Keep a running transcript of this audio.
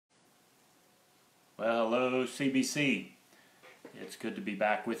Well, hello CBC. It's good to be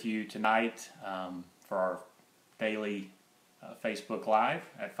back with you tonight for our daily Facebook Live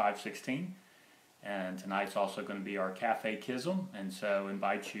at 5:16. And tonight's also going to be our Cafe Kism, and so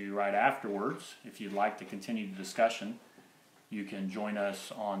invite you right afterwards. If you'd like to continue the discussion, you can join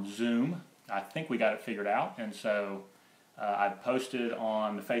us on Zoom. I think we got it figured out, and so I've posted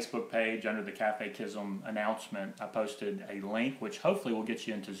on the Facebook page under the Cafe Kism announcement, I posted a link which hopefully will get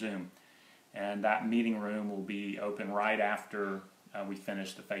you into Zoom. And that meeting room will be open right after we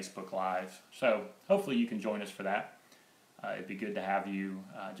finish the Facebook Live. So hopefully you can join us for that. It'd be good to have you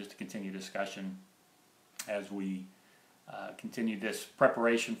just to continue discussion as we continue this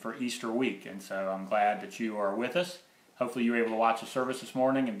preparation for Easter week. And so I'm glad that you are with us. Hopefully you were able to watch the service this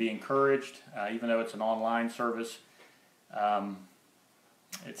morning and be encouraged, even though it's an online service.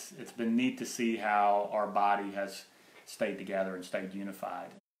 It's been neat to see how our body has stayed together and stayed unified.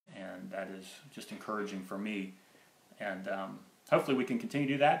 And that is just encouraging for me. And hopefully we can continue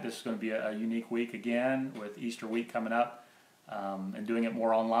to do that. This is going to be a unique week again with Easter week coming up and doing it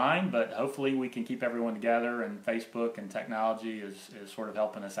more online. But hopefully we can keep everyone together, and Facebook and technology is sort of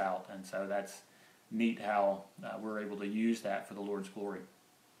helping us out. And so that's neat how we're able to use that for the Lord's glory.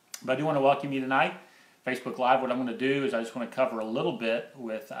 But I do want to welcome you tonight. Facebook Live, what I'm going to do is I just want to cover a little bit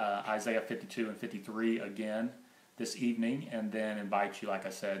with Isaiah 52 and 53 again this evening, and then invite you, like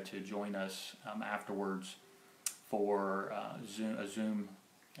I said, to join us afterwards for a Zoom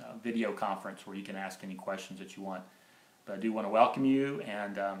video conference where you can ask any questions that you want. But I do want to welcome you,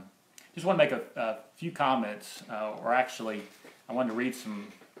 and just want to make a few comments, or actually I wanted to read some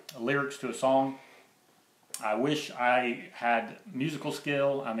lyrics to a song. I wish I had musical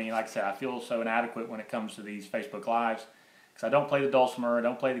skill. I mean, like I said, I feel so inadequate when it comes to these Facebook Lives because I don't play the dulcimer, I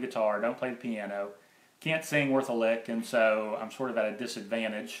don't play the guitar, I don't play the piano. Can't sing worth a lick, and so I'm sort of at a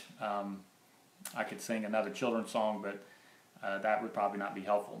disadvantage. I could sing another children's song, but that would probably not be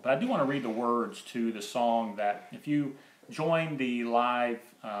helpful. But I do want to read the words to the song that, if you joined the live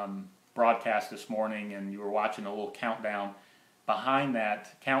broadcast this morning and you were watching a little countdown, behind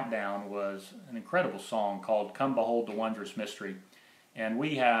that countdown was an incredible song called "Come Behold the Wondrous Mystery." And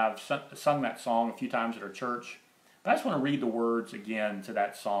we have sung that song a few times at our church. But I just want to read the words again to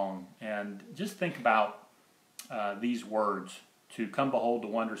that song, and just think about these words to "Come Behold the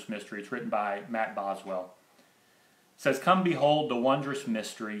Wondrous Mystery." It's written by Matt Boswell. It says, "Come behold the wondrous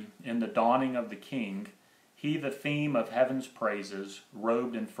mystery in the dawning of the King, he the theme of heaven's praises,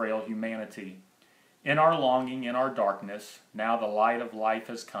 robed in frail humanity. In our longing, in our darkness, now the light of life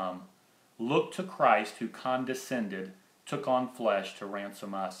has come. Look to Christ who condescended, took on flesh to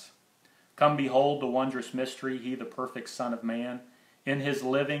ransom us. Come behold the wondrous mystery, he the perfect Son of Man, in his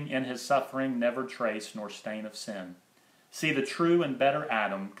living, in his suffering, never trace nor stain of sin. See the true and better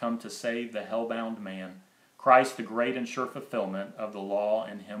Adam come to save the hell-bound man, Christ the great and sure fulfillment of the law,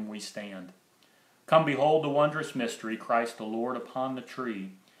 in him we stand. Come behold the wondrous mystery, Christ the Lord upon the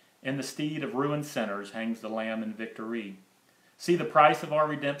tree, in the steed of ruined sinners hangs the Lamb in victory. See the price of our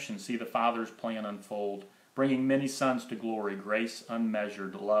redemption, see the Father's plan unfold, bringing many sons to glory, grace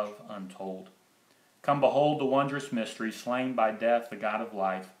unmeasured, love untold. Come behold the wondrous mystery, slain by death, the God of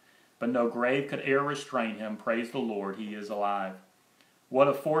life, but no grave could e'er restrain him, praise the Lord, he is alive. What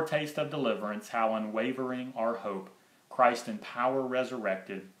a foretaste of deliverance, how unwavering our hope, Christ in power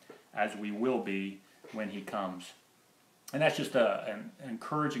resurrected, as we will be when he comes." And that's just an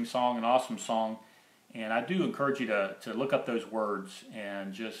encouraging song, an awesome song, and I do encourage you to look up those words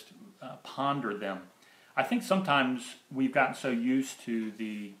and just ponder them. I think sometimes we've gotten so used to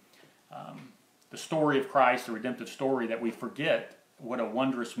the story of Christ, the redemptive story, that we forget what a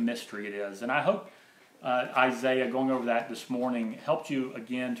wondrous mystery it is. And I hope Isaiah, going over that this morning, helped you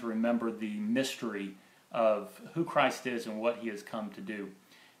again to remember the mystery of who Christ is and what he has come to do.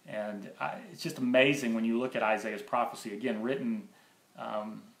 And it's just amazing when you look at Isaiah's prophecy, again, written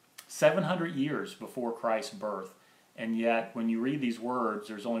 700 years before Christ's birth. And yet, when you read these words,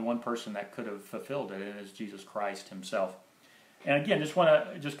 there's only one person that could have fulfilled it, and it is Jesus Christ himself. And again, just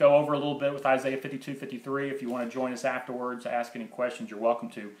want to go over a little bit with Isaiah 52, 53. If you want to join us afterwards, ask any questions, you're welcome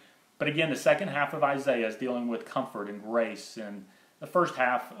to. But again, the second half of Isaiah is dealing with comfort and grace. And the first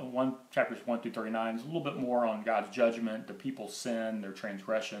half, chapters 1 through 39, is a little bit more on God's judgment, the people's sin, their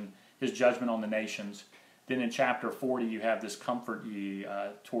transgression, his judgment on the nations. Then in chapter 40, you have this comfort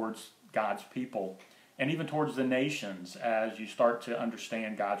towards God's people, and even towards the nations as you start to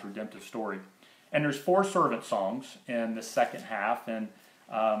understand God's redemptive story. And there's 4 servant songs in the second half. And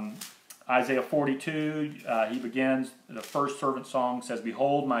Isaiah 42, he begins, the first servant song says,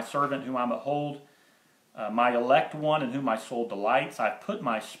 "Behold, my servant whom I behold, My elect one in whom my soul delights. I have put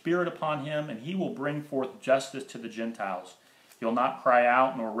my spirit upon him, and he will bring forth justice to the Gentiles. He will not cry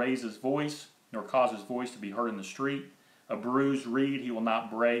out, nor raise his voice, nor cause his voice to be heard in the street. A bruised reed he will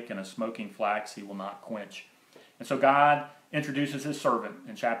not break, and a smoking flax he will not quench. And so God introduces his servant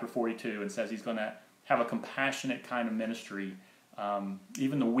in chapter 42 and says he's going to have a compassionate kind of ministry.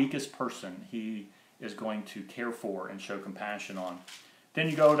 Even the weakest person he is going to care for and show compassion on. Then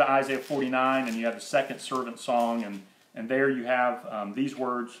you go to Isaiah 49 and you have the second servant song, and there you have these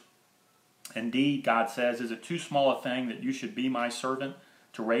words. Indeed, God says, is it too small a thing that you should be my servant,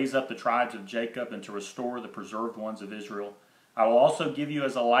 to raise up the tribes of Jacob and to restore the preserved ones of Israel? I will also give you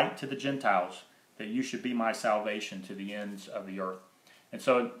as a light to the Gentiles, that you should be my salvation to the ends of the earth. And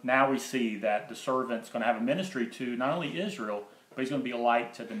so now we see that the servant's going to have a ministry to not only Israel, but he's going to be a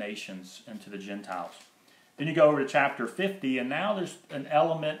light to the nations and to the Gentiles. Then you go over to chapter 50, and now there's an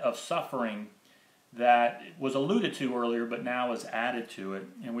element of suffering that was alluded to earlier, but now is added to it.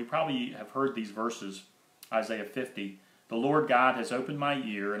 And we probably have heard these verses, Isaiah 50. The Lord God has opened my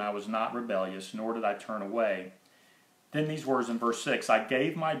ear, and I was not rebellious, nor did I turn away. Then these words in verse 6, I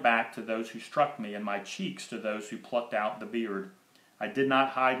gave my back to those who struck me, and my cheeks to those who plucked out the beard. I did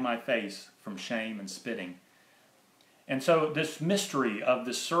not hide my face from shame and spitting. And so this mystery of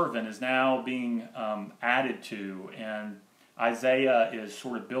the servant is now being added to, and Isaiah is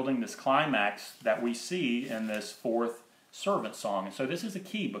sort of building this climax that we see in this fourth servant song. And so this is a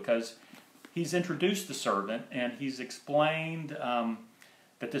key, because he's introduced the servant, and he's explained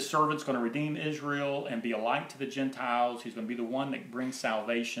that this servant's going to redeem Israel and be a light to the Gentiles. He's going to be the one that brings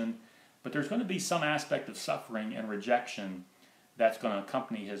salvation. But there's going to be some aspect of suffering and rejection that's going to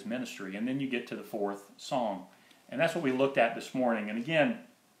accompany his ministry. And then you get to the fourth song. And that's what we looked at this morning. And again,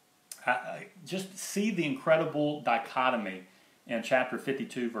 just see the incredible dichotomy in chapter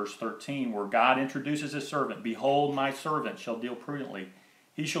 52, verse 13, where God introduces his servant. Behold, my servant shall deal prudently.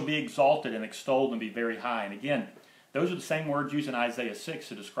 He shall be exalted and extolled and be very high. And again, those are the same words used in Isaiah 6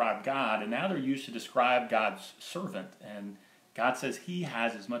 to describe God, and now they're used to describe God's servant. And God says he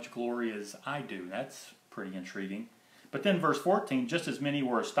has as much glory as I do. That's pretty intriguing. But then verse 14, just as many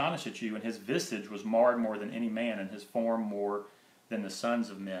were astonished at you, and his visage was marred more than any man, and his form more than the sons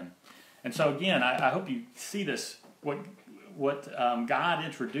of men. And so again, I hope you see this. What God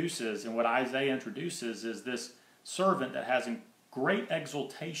introduces and what Isaiah introduces is this servant that has great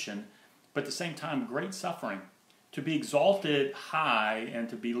exaltation, but at the same time great suffering. To be exalted high and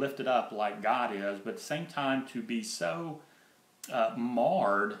to be lifted up like God is, but at the same time to be so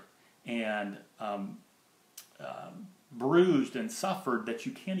marred and bruised and suffered that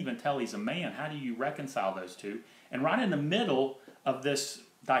you can't even tell he's a man. How do you reconcile those two? And right in the middle of this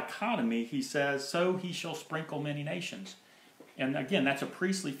dichotomy, he says, so he shall sprinkle many nations. And again, that's a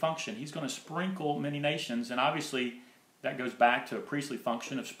priestly function. He's going to sprinkle many nations, and obviously that goes back to a priestly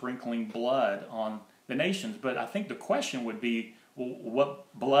function of sprinkling blood on the nations. But I think the question would be, well,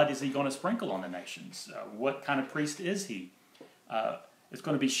 what blood is he going to sprinkle on the nations? What kind of priest is he? It's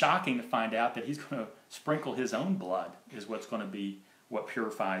going to be shocking to find out that he's going to sprinkle his own blood is what's going to be what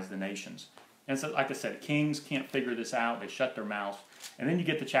purifies the nations. And so, like I said, kings can't figure this out. They shut their mouths. And then you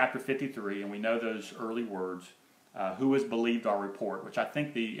get to chapter 53, and we know those early words, who has believed our report, which I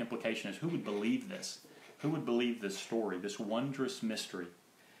think the implication is, who would believe this? Who would believe this story, this wondrous mystery?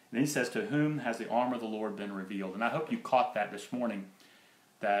 And then he says, to whom has the arm of the Lord been revealed? And I hope you caught that this morning,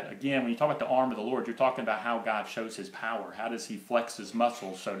 that again, when you talk about the arm of the Lord, you're talking about how God shows his power. How does he flex his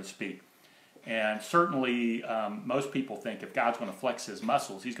muscles, so to speak? And certainly, most people think if God's going to flex his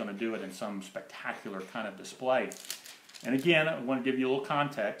muscles, he's going to do it in some spectacular kind of display. And again, I want to give you a little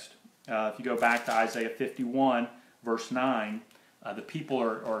context. If you go back to Isaiah 51, verse 9, the people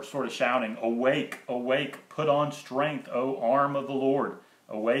are sort of shouting, awake, awake, put on strength, O arm of the Lord.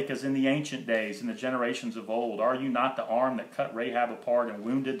 Awake as in the ancient days, in the generations of old. Are you not the arm that cut Rahab apart and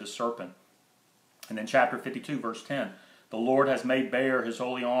wounded the serpent? And then chapter 52, verse 10. The Lord has made bare his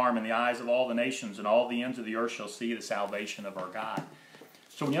holy arm in the eyes of all the nations, and all the ends of the earth shall see the salvation of our God.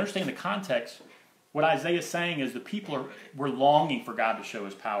 So when you understand the context, what Isaiah is saying is the people we're longing for God to show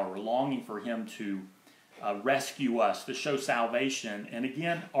his power. We're longing for him to rescue us, to show salvation. And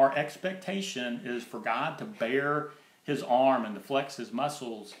again, our expectation is for God to bear his arm and to flex his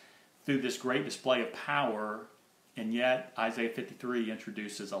muscles through this great display of power, and yet Isaiah 53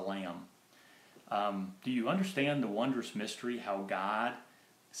 introduces a lamb. Do you understand the wondrous mystery, how God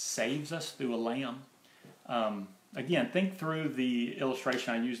saves us through a lamb? Again, think through the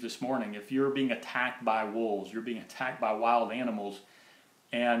illustration I used this morning. If you're being attacked by wolves, you're being attacked by wild animals,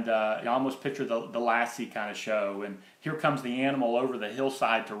 and you almost picture the Lassie kind of show, and here comes the animal over the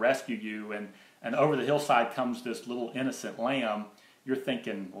hillside to rescue you, and and over the hillside comes this little innocent lamb, you're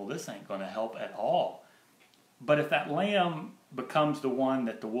thinking, well, this ain't going to help at all. But if that lamb becomes the one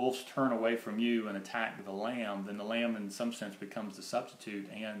that the wolves turn away from you and attack the lamb, then the lamb in some sense becomes the substitute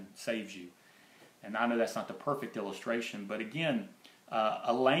and saves you. And I know that's not the perfect illustration, but again,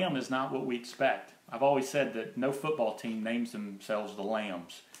 a lamb is not what we expect. I've always said that no football team names themselves the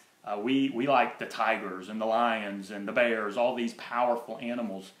Lambs. We like the tigers and the lions and the bears, all these powerful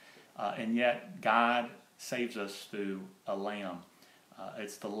animals, and yet God saves us through a lamb.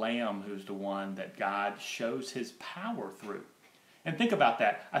 It's the lamb who's the one that God shows his power through. And think about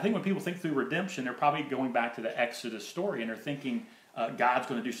that. I think when people think through redemption, they're probably going back to the Exodus story, and they're thinking God's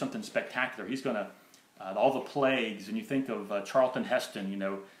going to do something spectacular. He's going to, all the plagues, and you think of Charlton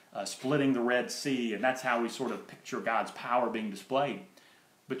Heston, splitting the Red Sea, and that's how we sort of picture God's power being displayed.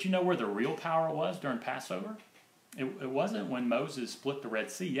 But you know where the real power was during Passover? It wasn't when Moses split the Red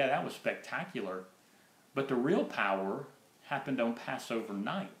Sea. Yeah, that was spectacular. But the real power happened on Passover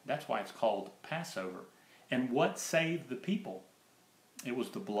night. That's why it's called Passover. And what saved the people? It was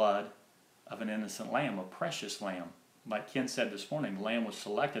the blood of an innocent lamb, a precious lamb. Like Ken said this morning, the lamb was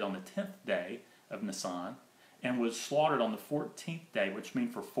selected on the 10th day of Nisan and was slaughtered on the 14th day, which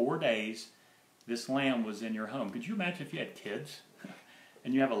means for 4 days this lamb was in your home. Could you imagine if you had kids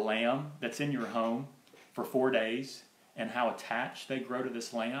and you have a lamb that's in your home for 4 days and how attached they grow to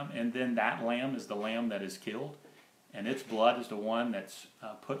this lamb, and then that lamb is the lamb that is killed, and its blood is the one that's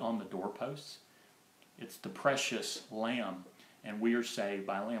put on the doorposts? It's the precious lamb, and we are saved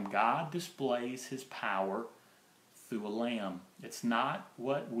by a lamb. God displays his power through a lamb. It's not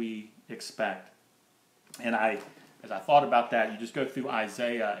what we expect. And as I thought about that, you just go through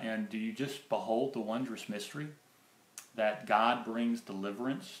Isaiah, and do you just behold the wondrous mystery that God brings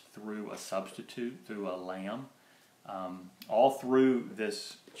deliverance through a substitute, through a lamb? All through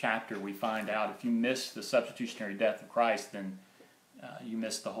this chapter we find out if you miss the substitutionary death of Christ, then you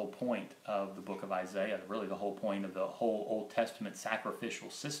miss the whole point of the book of Isaiah, really the whole point of the whole Old Testament sacrificial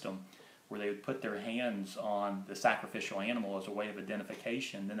system, where they would put their hands on the sacrificial animal as a way of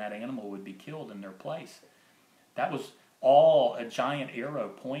identification, then that animal would be killed in their place. That was all a giant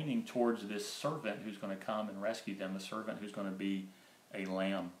arrow pointing towards this servant who's going to come and rescue them, a servant who's going to be a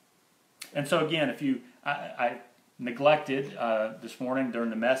lamb. And so again, if I neglected this morning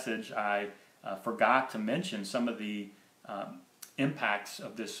during the message, I forgot to mention some of the impacts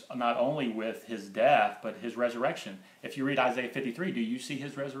of this, not only with his death, but his resurrection. If you read Isaiah 53, do you see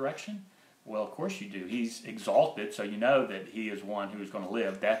his resurrection? Well, of course you do. He's exalted, so you know that he is one who is going to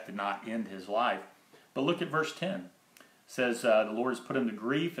live. Death did not end his life. But look at verse 10. It says, the Lord has put him to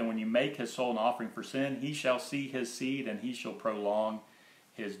grief, and when you make his soul an offering for sin, he shall see his seed, and he shall prolong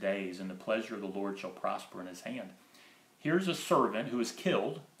his days, and the pleasure of the Lord shall prosper in his hand. Here's a servant who is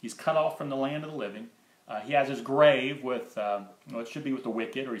killed. He's cut off from the land of the living. He has his grave with, it should be with the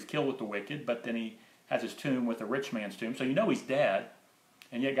wicked, or he's killed with the wicked, but then he has his tomb with a rich man's tomb. So you know he's dead,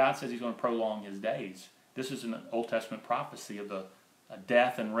 and yet God says he's going to prolong his days. This is an Old Testament prophecy of the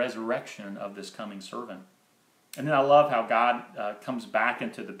death and resurrection of this coming servant. And then I love how God comes back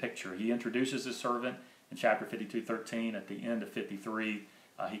into the picture. He introduces his servant in chapter 52:13. At the end of 53,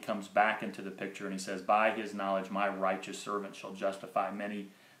 he comes back into the picture, and he says, by his knowledge my righteous servant shall justify many,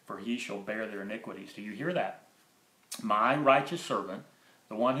 for he shall bear their iniquities. Do you hear that? My righteous servant,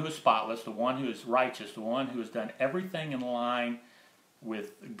 the one who is spotless, the one who is righteous, the one who has done everything in line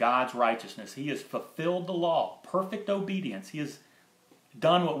with God's righteousness. He has fulfilled the law, perfect obedience. He has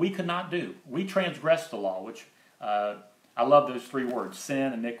done what we could not do. We transgressed the law, which I love those three words: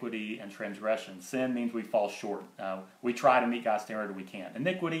 sin, iniquity, and transgression. Sin means we fall short. We try to meet God's standard and we can't.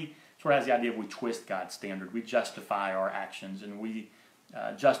 Iniquity sort of has the idea of we twist God's standard. We justify our actions and we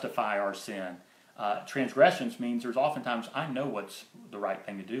justify our sin. Transgressions means there's oftentimes I know what's the right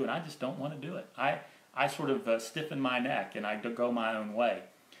thing to do and I just don't want to do it. I sort of stiffen my neck and I go my own way.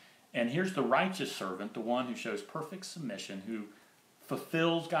 And here's the righteous servant, the one who shows perfect submission, who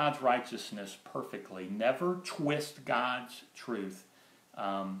fulfills God's righteousness perfectly, never twists God's truth,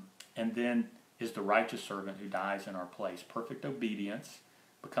 and then is the righteous servant who dies in our place. Perfect obedience,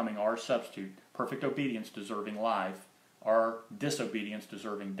 becoming our substitute. Perfect obedience deserving life, our disobedience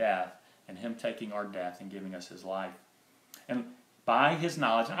deserving death, and him taking our death and giving us his life. And by his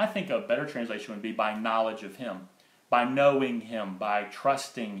knowledge, and I think a better translation would be by knowledge of him, by knowing him, by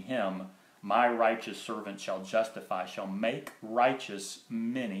trusting him, my righteous servant shall justify, shall make righteous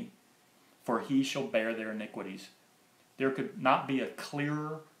many, for he shall bear their iniquities. There could not be a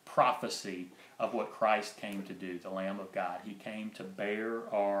clearer prophecy of what Christ came to do, the Lamb of God. He came to bear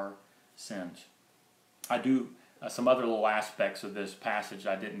our sins. I do some other little aspects of this passage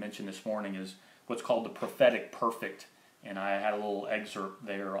I didn't mention this morning is what's called the prophetic perfect. And I had a little excerpt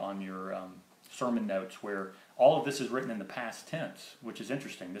there on your sermon notes where all of this is written in the past tense, which is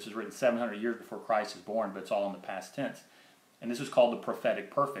interesting. This is written 700 years before Christ is born, but it's all in the past tense. And this is called the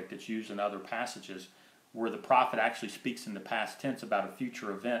prophetic perfect. It's used in other passages where the prophet actually speaks in the past tense about a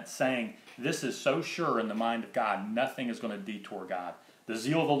future event, saying, this is so sure in the mind of God, nothing is going to detour God. The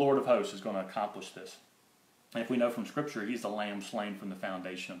zeal of the Lord of hosts is going to accomplish this. And if we know from Scripture, he's the lamb slain from the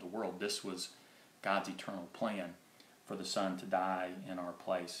foundation of the world. This was God's eternal plan for the Son to die in our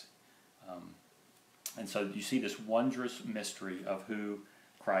place. And so you see this wondrous mystery of who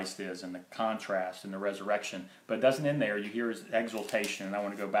Christ is and the contrast and the resurrection. But it doesn't end there. You hear his exaltation. And I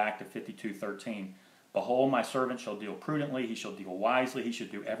want to go back to 52:13. Behold, my servant shall deal prudently. He shall deal wisely. He shall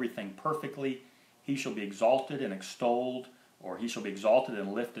do everything perfectly. He shall be exalted and extolled, or he shall be exalted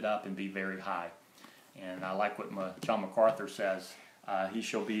and lifted up and be very high. And I like what John MacArthur says. He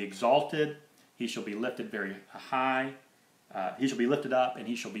shall be exalted. He shall be lifted very high. He shall be lifted up and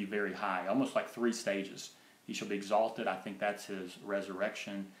he shall be very high. Almost like 3 stages. He shall be exalted. I think that's his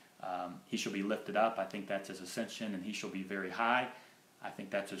resurrection. He shall be lifted up. I think that's his ascension. And he shall be very high. I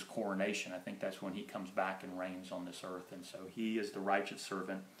think that's his coronation. I think that's when he comes back and reigns on this earth. And so he is the righteous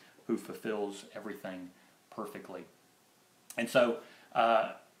servant who fulfills everything perfectly. And so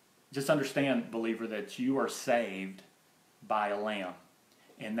just understand, believer, that you are saved by a lamb.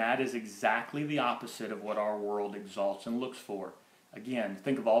 And that is exactly the opposite of what our world exalts and looks for. Again,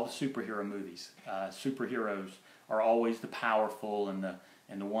 think of all the superhero movies. Superheroes are always the powerful and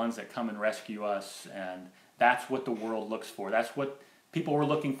the ones that come and rescue us. And that's what the world looks for. That's what people were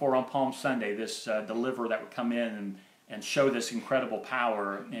looking for on Palm Sunday, this deliverer that would come in and show this incredible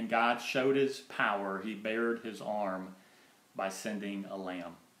power. And God showed his power. He bared his arm by sending a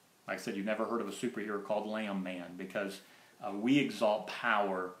lamb. Like I said, you've never heard of a superhero called Lamb Man, because we exalt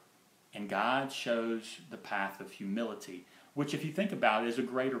power, and God shows the path of humility, which, if you think about it, is a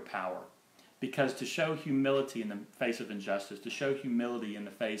greater power. Because to show humility in the face of injustice, to show humility in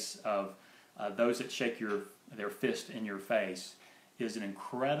the face of those that shake their fist in your face, is an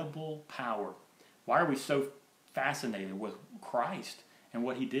incredible power. Why are we so fascinated with Christ and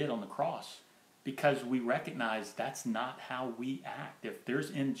what he did on the cross? Because we recognize that's not how we act. If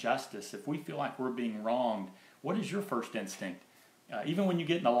there's injustice, if we feel like we're being wronged, what is your first instinct? Even when you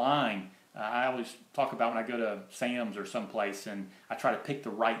get in a line, I always talk about when I go to Sam's or someplace and I try to pick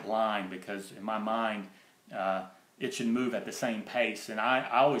the right line, because in my mind it should move at the same pace. And I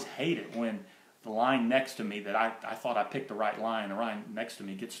always hate it when the line next to me that I thought I picked the right line, the line next to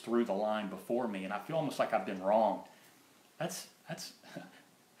me gets through the line before me, and I feel almost like I've been wronged. That's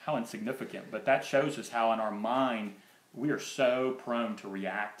how insignificant. But that shows us how in our mind we are so prone to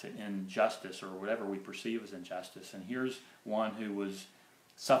react to injustice or whatever we perceive as injustice. And here's one who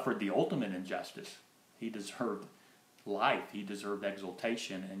suffered the ultimate injustice. He deserved life. He deserved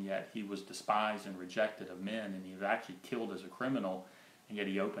exaltation, and yet he was despised and rejected of men, and he was actually killed as a criminal, and yet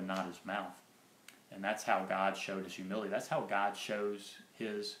he opened not his mouth. And that's how God showed his humility. That's how God shows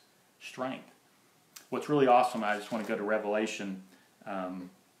his strength. What's really awesome, I just want to go to Revelation.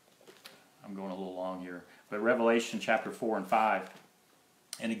 I'm going a little long here. But Revelation chapter 4 and 5.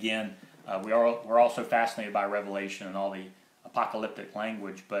 And again, we're also fascinated by Revelation and all the apocalyptic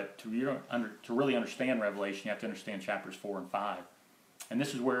language. But to really understand Revelation, you have to understand chapters 4 and 5. And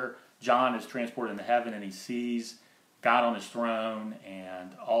this is where John is transported into heaven and he sees God on his throne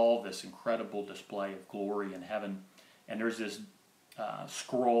and all this incredible display of glory in heaven. And there's this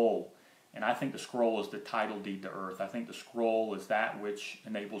scroll. And I think the scroll is the title deed to earth. I think the scroll is that which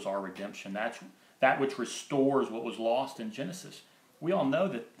enables our redemption. That's that which restores what was lost in Genesis. We all know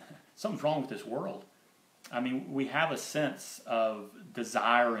that something's wrong with this world. I mean, we have a sense of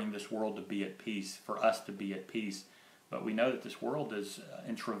desiring this world to be at peace, for us to be at peace. But we know that this world is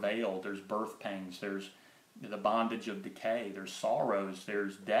in travail. There's birth pangs. There's the bondage of decay. There's sorrows.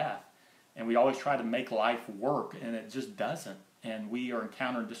 There's death. And we always try to make life work, and it just doesn't. And we are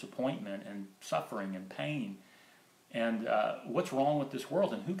encountering disappointment and suffering and pain. And what's wrong with this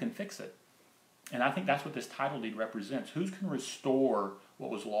world, and who can fix it? And I think that's what this title deed represents. Who can restore what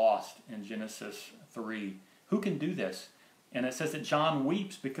was lost in Genesis 3? Who can do this? And it says that John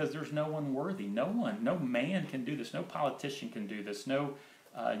weeps because there's no one worthy. No one, no man can do this. No politician can do this. No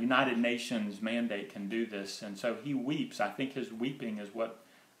United Nations mandate can do this. And so he weeps. I think his weeping is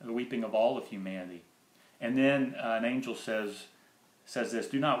the weeping of all of humanity. And then an angel says this,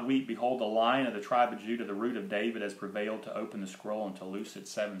 "Do not weep. Behold, the Lion of the tribe of Judah, the Root of David, has prevailed to open the scroll and to loose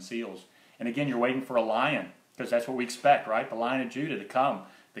its 7 seals." And again, you're waiting for a lion, because that's what we expect, right? The Lion of Judah to come,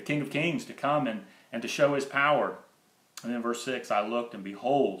 the King of Kings to come and to show his power. And then verse 6, "I looked, and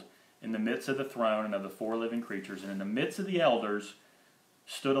behold, in the midst of the throne and of the four living creatures, and in the midst of the elders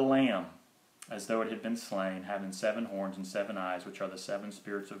stood a lamb, as though it had been slain, having 7 horns and 7 eyes, which are the 7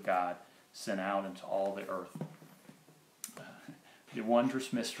 spirits of God, sent out into all the earth. The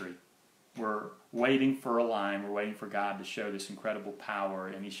wondrous mystery. We're waiting for a line. We're waiting for God to show this incredible power,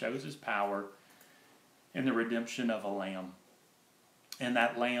 and he shows his power in the redemption of a lamb. And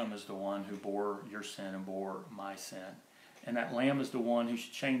that lamb is the one who bore your sin and bore my sin. And that lamb is the one who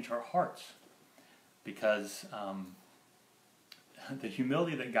should change our hearts, because the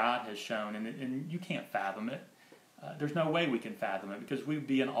humility that God has shown, and you can't fathom it. There's no way we can fathom it, because we'd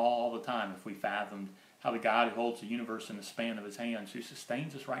be in awe all the time if we fathomed how the God who holds the universe in the span of his hands, who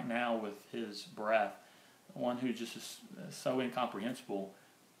sustains us right now with his breath, one who just is so incomprehensible,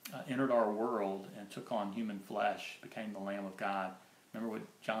 entered our world and took on human flesh, became the Lamb of God. Remember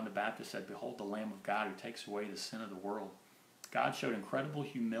what John the Baptist said, "Behold the Lamb of God who takes away the sin of the world." God showed incredible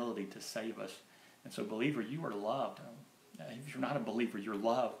humility to save us. And so, believer, you are loved. If you're not a believer, you're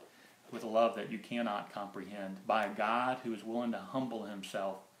loved with a love that you cannot comprehend by a God who is willing to humble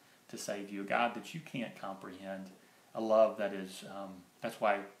himself to save you, a God that you can't comprehend, a love that is, that's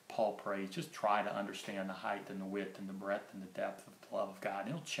why Paul prays, just try to understand the height and the width and the breadth and the depth of the love of God.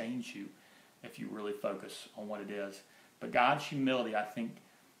 It'll change you if you really focus on what it is. But God's humility, I think,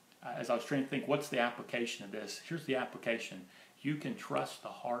 as I was trying to think, what's the application of this? Here's the application. You can trust the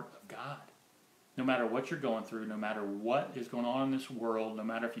heart of God. No matter what you're going through, no matter what is going on in this world, no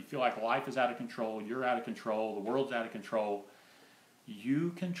matter if you feel like life is out of control, you're out of control, the world's out of control, you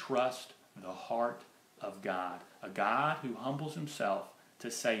can trust the heart of God. A God who humbles himself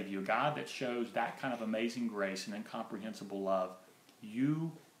to save you. A God that shows that kind of amazing grace and incomprehensible love.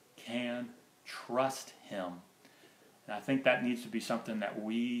 You can trust him. And I think that needs to be something that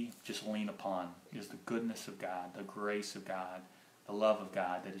we just lean upon, is the goodness of God, the grace of God, the love of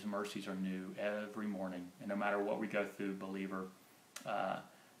God, that his mercies are new every morning. And no matter what we go through, believer,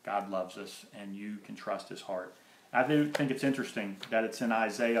 God loves us, and you can trust his heart. I do think it's interesting that it's in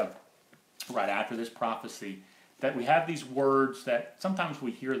Isaiah, right after this prophecy, that we have these words that sometimes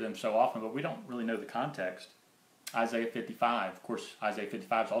we hear them so often, but we don't really know the context. Isaiah 55. Of course, Isaiah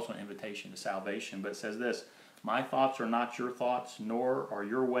 55 is also an invitation to salvation, but it says this, "My thoughts are not your thoughts, nor are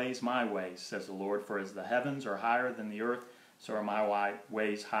your ways my ways, says the Lord. For as the heavens are higher than the earth, so are my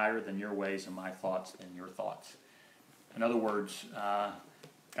ways higher than your ways, and my thoughts than your thoughts." In other words,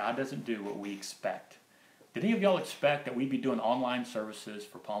 God doesn't do what we expect. Did any of y'all expect that we'd be doing online services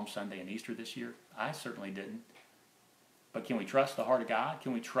for Palm Sunday and Easter this year? I certainly didn't. But can we trust the heart of God?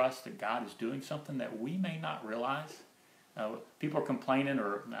 Can we trust that God is doing something that we may not realize? People are complaining,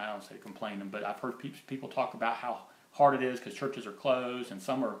 or I don't say complaining, but I've heard people talk about how hard it is because churches are closed, and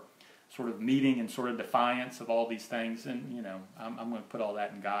some are sort of meeting in sort of defiance of all these things. And, you know, I'm going to put all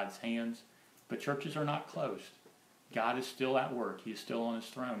that in God's hands. But churches are not closed. God is still at work. He is still on his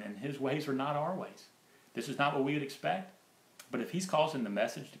throne, and his ways are not our ways. This is not what we would expect. But if he's causing the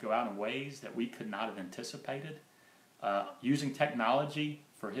message to go out in ways that we could not have anticipated, using technology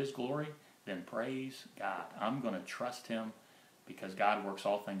for his glory, then praise God. I'm going to trust him, because God works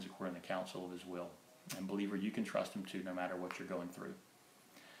all things according to the counsel of his will. And believer, you can trust him too, no matter what you're going through.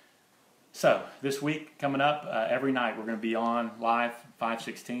 So, this week coming up, every night we're going to be on live,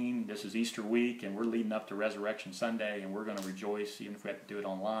 5:16. This is Easter week, and we're leading up to Resurrection Sunday, and we're going to rejoice, even if we have to do it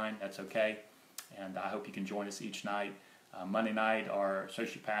online. That's okay. And I hope you can join us each night. Monday night, our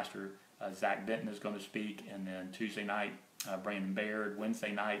associate pastor, Zach Benton, is going to speak, and then Tuesday night, Brandon Baird.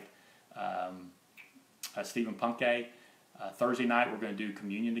 Wednesday night, Stephen Punke. Thursday night, we're going to do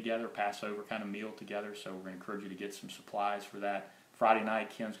communion together, Passover kind of meal together, so we're going to encourage you to get some supplies for that. Friday night,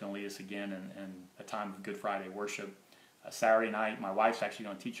 Ken's going to lead us again in a time of Good Friday worship. Saturday night, my wife's actually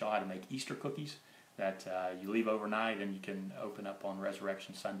going to teach y'all how to make Easter cookies that you leave overnight and you can open up on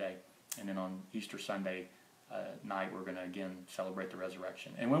Resurrection Sunday. And then on Easter Sunday night, we're going to again celebrate the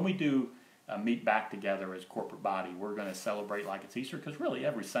resurrection. And when we do meet back together as corporate body, we're going to celebrate like it's Easter, because really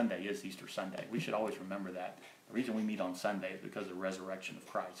every Sunday is Easter Sunday. We should always remember that. The reason we meet on Sunday is because of the resurrection of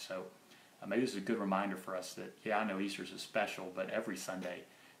Christ. So maybe this is a good reminder for us that, yeah, I know Easter's is special, but every Sunday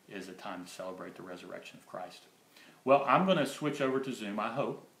is a time to celebrate the resurrection of Christ. Well, I'm going to switch over to Zoom, I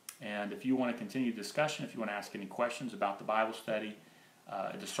hope. And if you want to continue the discussion, if you want to ask any questions about the Bible study,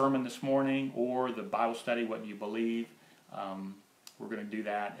 the sermon this morning, or the Bible study, what do you believe, we're going to do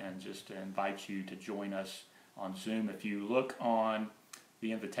that, and just invite you to join us on Zoom. If you look on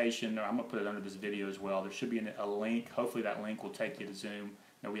the invitation, I'm going to put it under this video as well. There should be a link. Hopefully that link will take you to Zoom.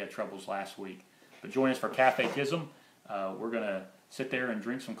 I know we had troubles last week. But join us for Catechism. We're going to sit there and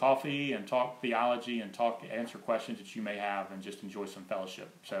drink some coffee and talk theology and answer questions that you may have, and just enjoy some fellowship.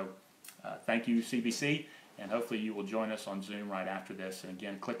 So Thank you, CBC, and hopefully you will join us on Zoom right after this. And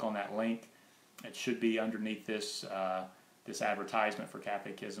again, click on that link. It should be underneath this this advertisement for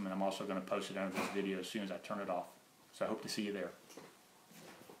Catechism, and I'm also going to post it under this video as soon as I turn it off. So I hope to see you there.